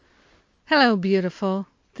Hello, beautiful.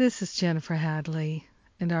 This is Jennifer Hadley,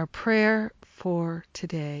 and our prayer for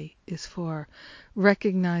today is for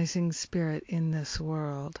recognizing spirit in this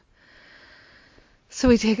world. So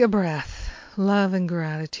we take a breath, love and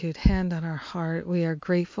gratitude, hand on our heart. We are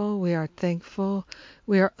grateful, we are thankful,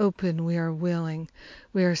 we are open, we are willing.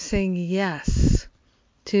 We are saying yes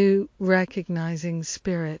to recognizing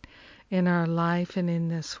spirit in our life and in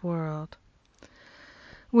this world.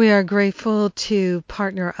 We are grateful to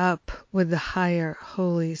partner up with the higher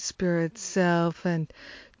Holy Spirit self and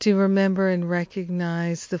to remember and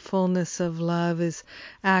recognize the fullness of love is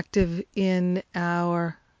active in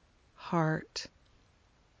our heart,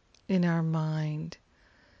 in our mind,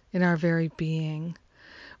 in our very being.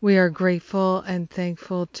 We are grateful and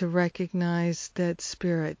thankful to recognize that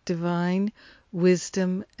spirit, divine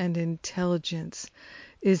wisdom and intelligence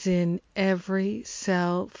is in every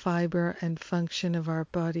cell, fiber, and function of our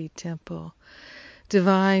body temple.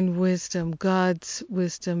 Divine wisdom, God's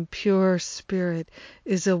wisdom, pure spirit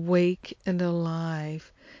is awake and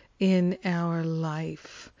alive in our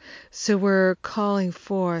life. So we're calling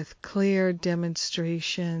forth clear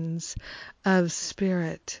demonstrations of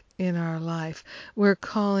spirit in our life. We're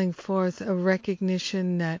calling forth a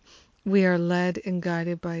recognition that we are led and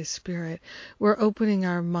guided by Spirit. We're opening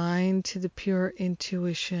our mind to the pure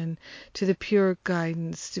intuition, to the pure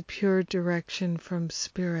guidance, to pure direction from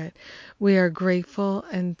Spirit. We are grateful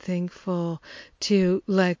and thankful to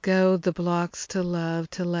let go the blocks to love,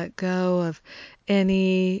 to let go of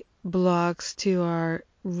any blocks to our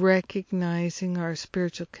recognizing our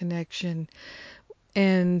spiritual connection.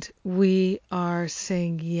 And we are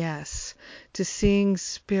saying yes to seeing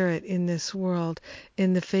spirit in this world,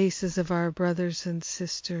 in the faces of our brothers and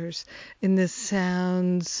sisters, in the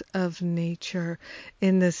sounds of nature,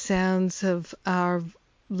 in the sounds of our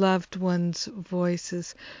loved ones'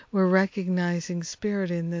 voices. We're recognizing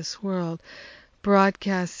spirit in this world,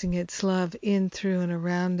 broadcasting its love in, through, and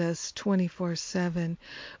around us 24/7.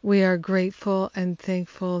 We are grateful and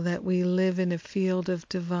thankful that we live in a field of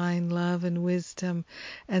divine love and wisdom,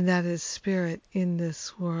 and that is spirit in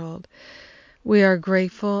this world. We are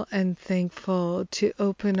grateful and thankful to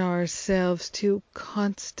open ourselves to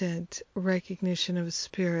constant recognition of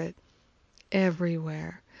spirit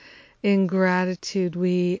everywhere. In gratitude,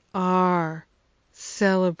 we are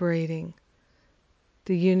celebrating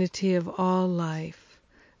the unity of all life,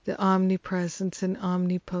 the omnipresence and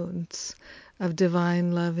omnipotence of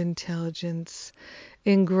divine love intelligence.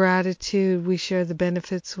 In gratitude, we share the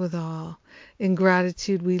benefits with all. In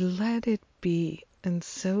gratitude, we let it be, and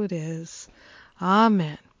so it is.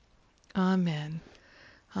 Amen. Amen.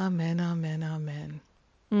 Amen, amen,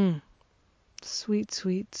 amen. Sweet,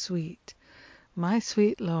 sweet, sweet. My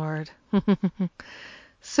sweet Lord.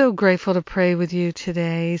 So grateful to pray with you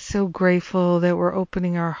today. So grateful that we're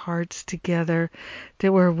opening our hearts together,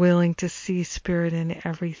 that we're willing to see spirit in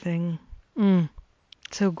everything.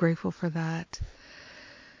 So grateful for that.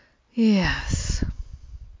 Yes.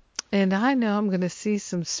 And I know I'm going to see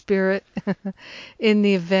some spirit in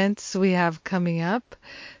the events we have coming up.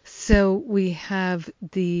 So we have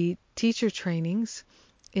the teacher trainings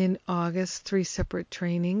in August, 3 separate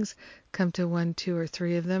trainings. Come to 1, 2, or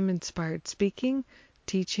 3 of them. Inspired speaking,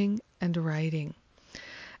 teaching, and writing.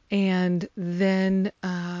 And then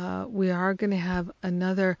we are going to have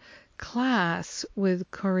another class with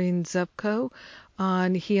Corinne Zupko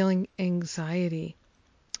on healing anxiety.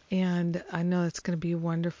 And I know it's going to be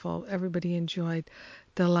wonderful. Everybody enjoyed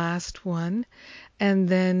the last one. And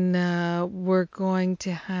then we're going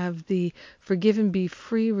to have the Forgive and Be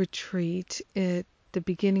Free retreat at the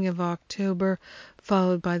beginning of October,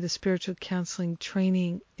 followed by the Spiritual Counseling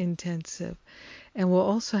Training Intensive. And we'll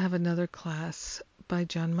also have another class by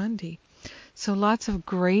John Mundy. So lots of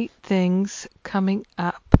great things coming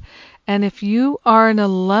up. And if you are an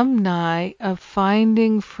alumni of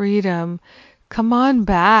Finding Freedom, come on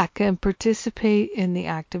back and participate in the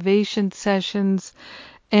activation sessions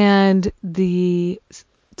and the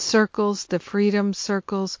circles, the freedom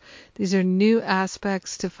circles. These are new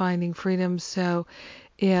aspects to Finding Freedom. So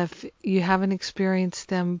if you haven't experienced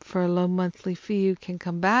them for a low monthly fee, you can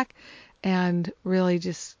come back and really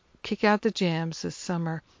just kick out the jams this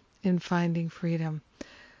summer in Finding Freedom.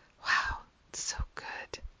 Wow, it's so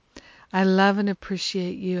good. I love and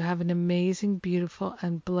appreciate you. Have an amazing, beautiful,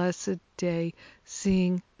 and blessed day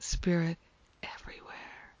seeing spirit